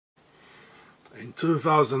In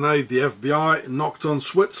 2008, the FBI knocked on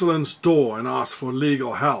Switzerland's door and asked for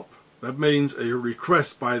legal help. That means a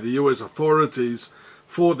request by the US authorities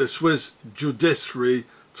for the Swiss judiciary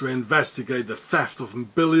to investigate the theft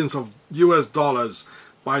of billions of US dollars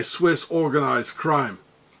by Swiss organized crime.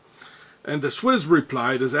 And the Swiss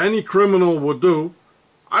replied, as any criminal would do,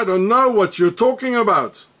 "I don't know what you're talking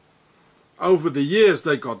about." Over the years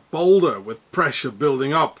they got bolder, with pressure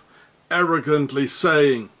building up, arrogantly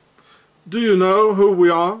saying, "Do you know who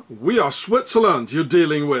we are? We are Switzerland you're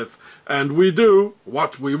dealing with, and we do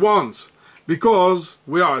what we want, because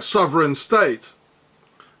we are a sovereign state."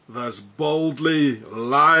 Thus boldly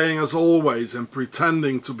lying as always and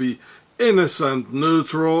pretending to be innocent,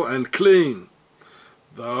 neutral and clean.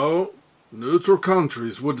 Though neutral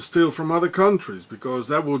countries would steal from other countries, because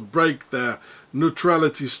that would break their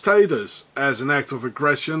neutrality status as an act of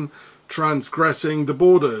aggression transgressing the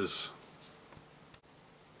borders.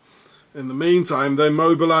 In the meantime, they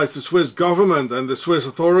mobilized the Swiss government and the Swiss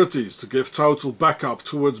authorities to give total backup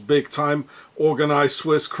towards big-time organized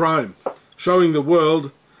Swiss crime, showing the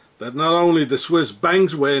world that not only the Swiss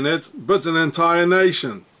banks were in it, but an entire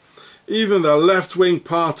nation. Even the left-wing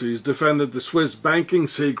parties defended the Swiss banking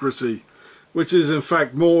secrecy, which is in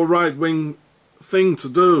fact more right-wing thing to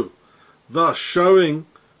do, thus showing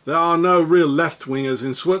there are no real left-wingers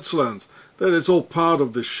in Switzerland. That is all part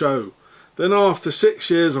of the show. Then after 6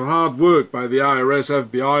 years of hard work by the IRS,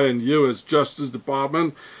 FBI and US Justice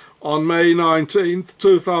Department, on May 19th,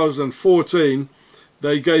 2014,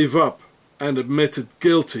 they gave up and admitted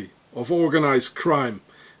guilty of organized crime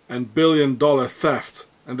and billion-dollar theft,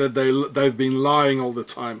 and that they've been lying all the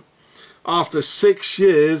time. After 6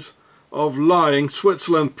 years of lying,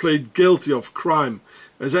 Switzerland pleaded guilty of crime,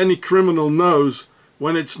 as any criminal knows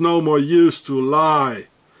when it's no more use to lie,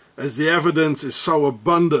 as the evidence is so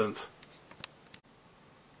abundant.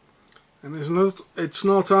 And it's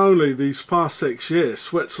not only these past 6 years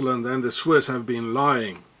Switzerland and the Swiss have been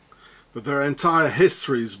lying, but their entire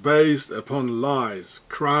history is based upon lies,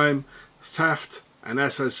 crime, theft and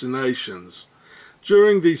assassinations.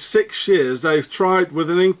 During these 6 years they've tried with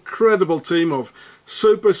an incredible team of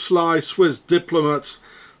super sly Swiss diplomats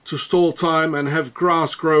to stall time and have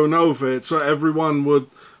grass grown over it so everyone would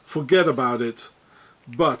forget about it.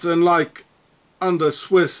 But unlike under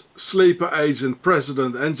Swiss sleeper agent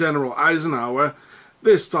President and General Eisenhower,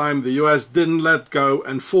 this time the US didn't let go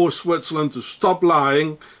and forced Switzerland to stop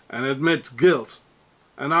lying and admit guilt.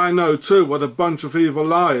 And I know too what a bunch of evil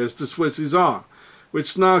liars the Swissies are,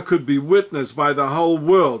 which now could be witnessed by the whole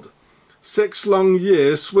world. 6 long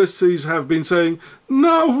years Swissies have been saying,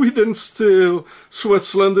 "No, we didn't steal.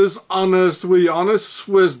 Switzerland is honest. We honest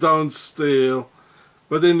Swiss don't steal."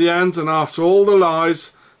 But in the end, and after all the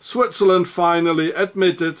lies, Switzerland finally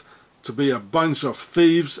admitted to be a bunch of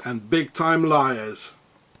thieves and big-time liars.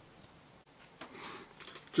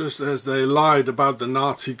 Just as they lied about the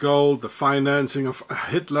Nazi gold, the financing of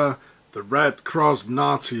Hitler, the Red Cross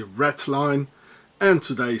Nazi Red Line, and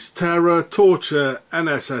today's terror, torture and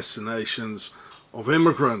assassinations of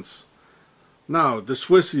immigrants. Now, the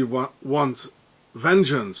Swissies want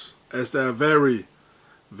vengeance, as they are very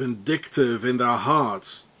vindictive in their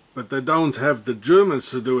hearts. But they don't have the Germans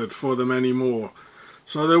to do it for them anymore.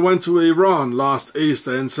 So they went to Iran last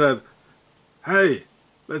Easter and said, "Hey,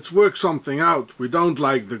 let's work something out. We don't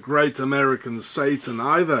like the great American Satan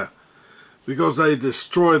either, because they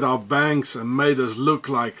destroyed our banks and made us look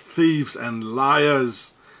like thieves and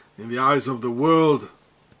liars in the eyes of the world."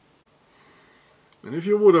 And if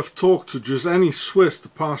you would have talked to just any Swiss the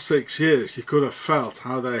past 6 years, you could have felt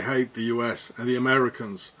how they hate the US and the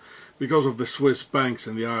Americans, because of the Swiss banks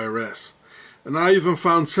and the IRS. And I even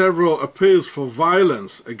found several appeals for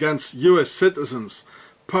violence against US citizens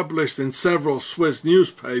published in several Swiss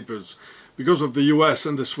newspapers because of the US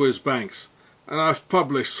and the Swiss banks. And I've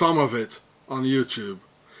published some of it on YouTube.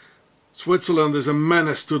 Switzerland is a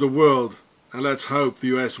menace to the world, and let's hope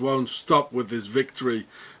the US won't stop with this victory,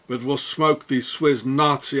 but will smoke these Swiss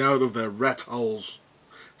Nazi out of their rat holes.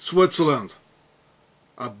 Switzerland,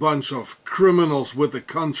 a bunch of criminals with the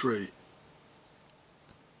country.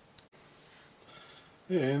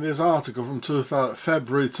 Yeah, in this article from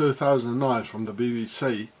February 2009 from the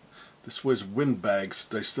BBC, the Swiss windbags,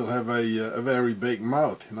 they still have a very big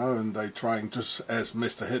mouth, you know, and they trying, just as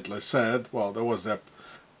Mr. Hitler said, well, there was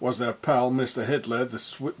their pal, Mr. Hitler,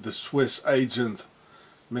 the Swiss agent,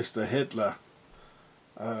 Mr. Hitler,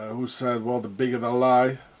 who said, well, the bigger the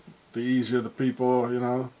lie, the easier the people, you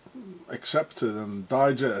know, accept it and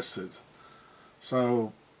digest it.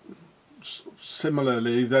 So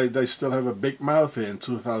similarly they still have a big mouth here in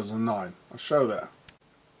 2009. I'll show that.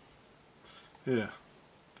 Here,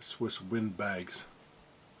 Swiss windbags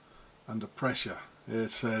under pressure. It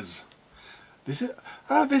says, this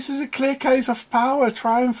is a clear case of power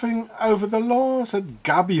triumphing over the law, said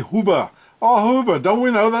Gabby Hoover. Oh, Hoover, don't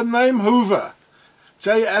we know that name? Hoover.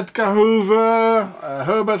 J. Edgar Hoover,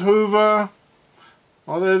 Herbert Hoover.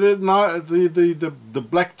 Well, they did not the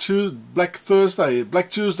Black Tuesday in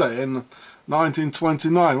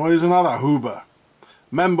 1929. Well, here's another Hoover,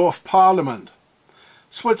 Member of Parliament.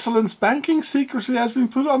 Switzerland's banking secrecy has been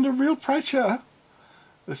put under real pressure,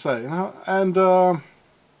 they say, you know, and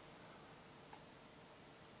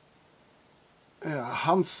yeah,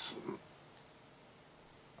 Hans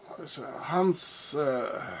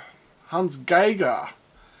Geiger,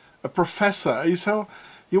 a professor,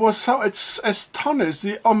 he was so astonished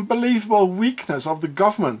the unbelievable weakness of the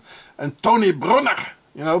government. And Tony Brunner,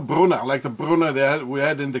 you know, Brunner, like the Brunner we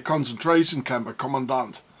had in the concentration camp, a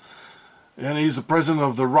commandant. And he's the president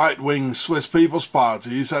of the right-wing Swiss People's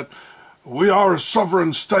Party. He said, "We are a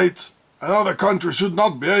sovereign state, and other countries should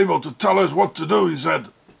not be able to tell us what to do," he said.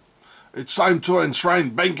 "It's time to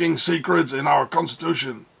enshrine banking secrets in our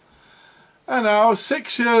constitution." And now,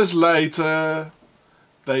 6 years later,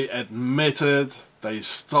 they admitted they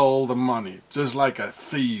stole the money, just like a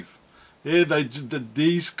thief. Here,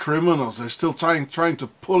 these criminals, they're still trying to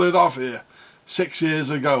pull it off here. 6 years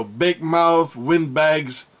ago, big mouth,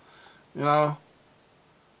 windbags, you know,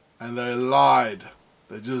 and they lied.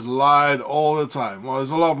 They just lied all the time. Well,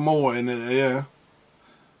 there's a lot more in it here.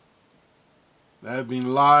 They've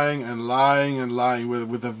been lying and lying and lying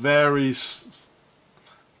with a very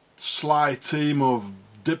sly team of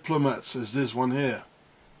diplomats as this one here.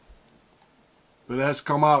 But it has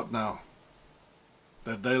come out now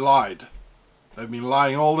that they lied. They've been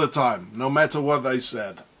lying all the time, no matter what they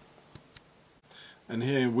said. And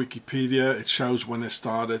here in Wikipedia it shows when it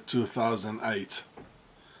started, 2008.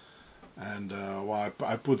 And well,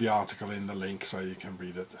 I put the article in the link so you can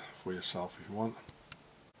read it for yourself if you want.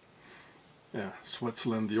 Yeah,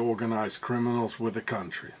 Switzerland, the organized criminals with the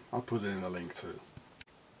country. I'll put it in the link too.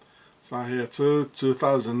 So here too,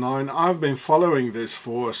 2009. I've been following this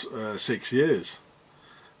for 6 years,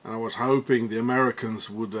 and I was hoping the Americans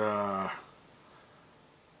would do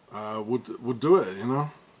it, you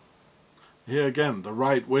know. Here again, the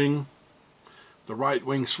right wing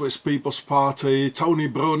Swiss People's Party, Tony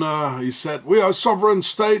Brunner. He said, "We are a sovereign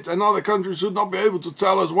state, and other countries should not be able to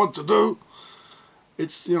tell us what to do."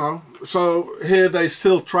 It's, you know, so here they're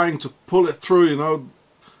still trying to pull it through, you know,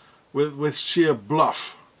 with sheer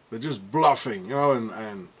bluff. They're just bluffing, you know,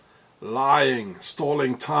 and lying,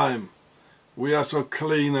 stalling time. We are so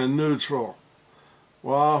clean and neutral.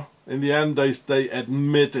 Well, in the end, they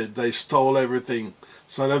admitted they stole everything.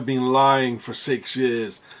 So they've been lying for 6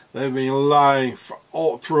 years. They've been lying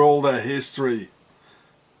through all their history.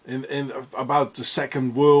 About the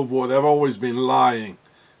Second World War, they've always been lying.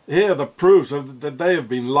 Here are the proofs that they have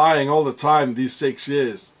been lying all the time these 6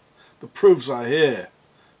 years. The proofs are here.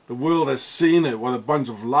 The world has seen it, what a bunch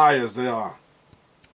of liars they are.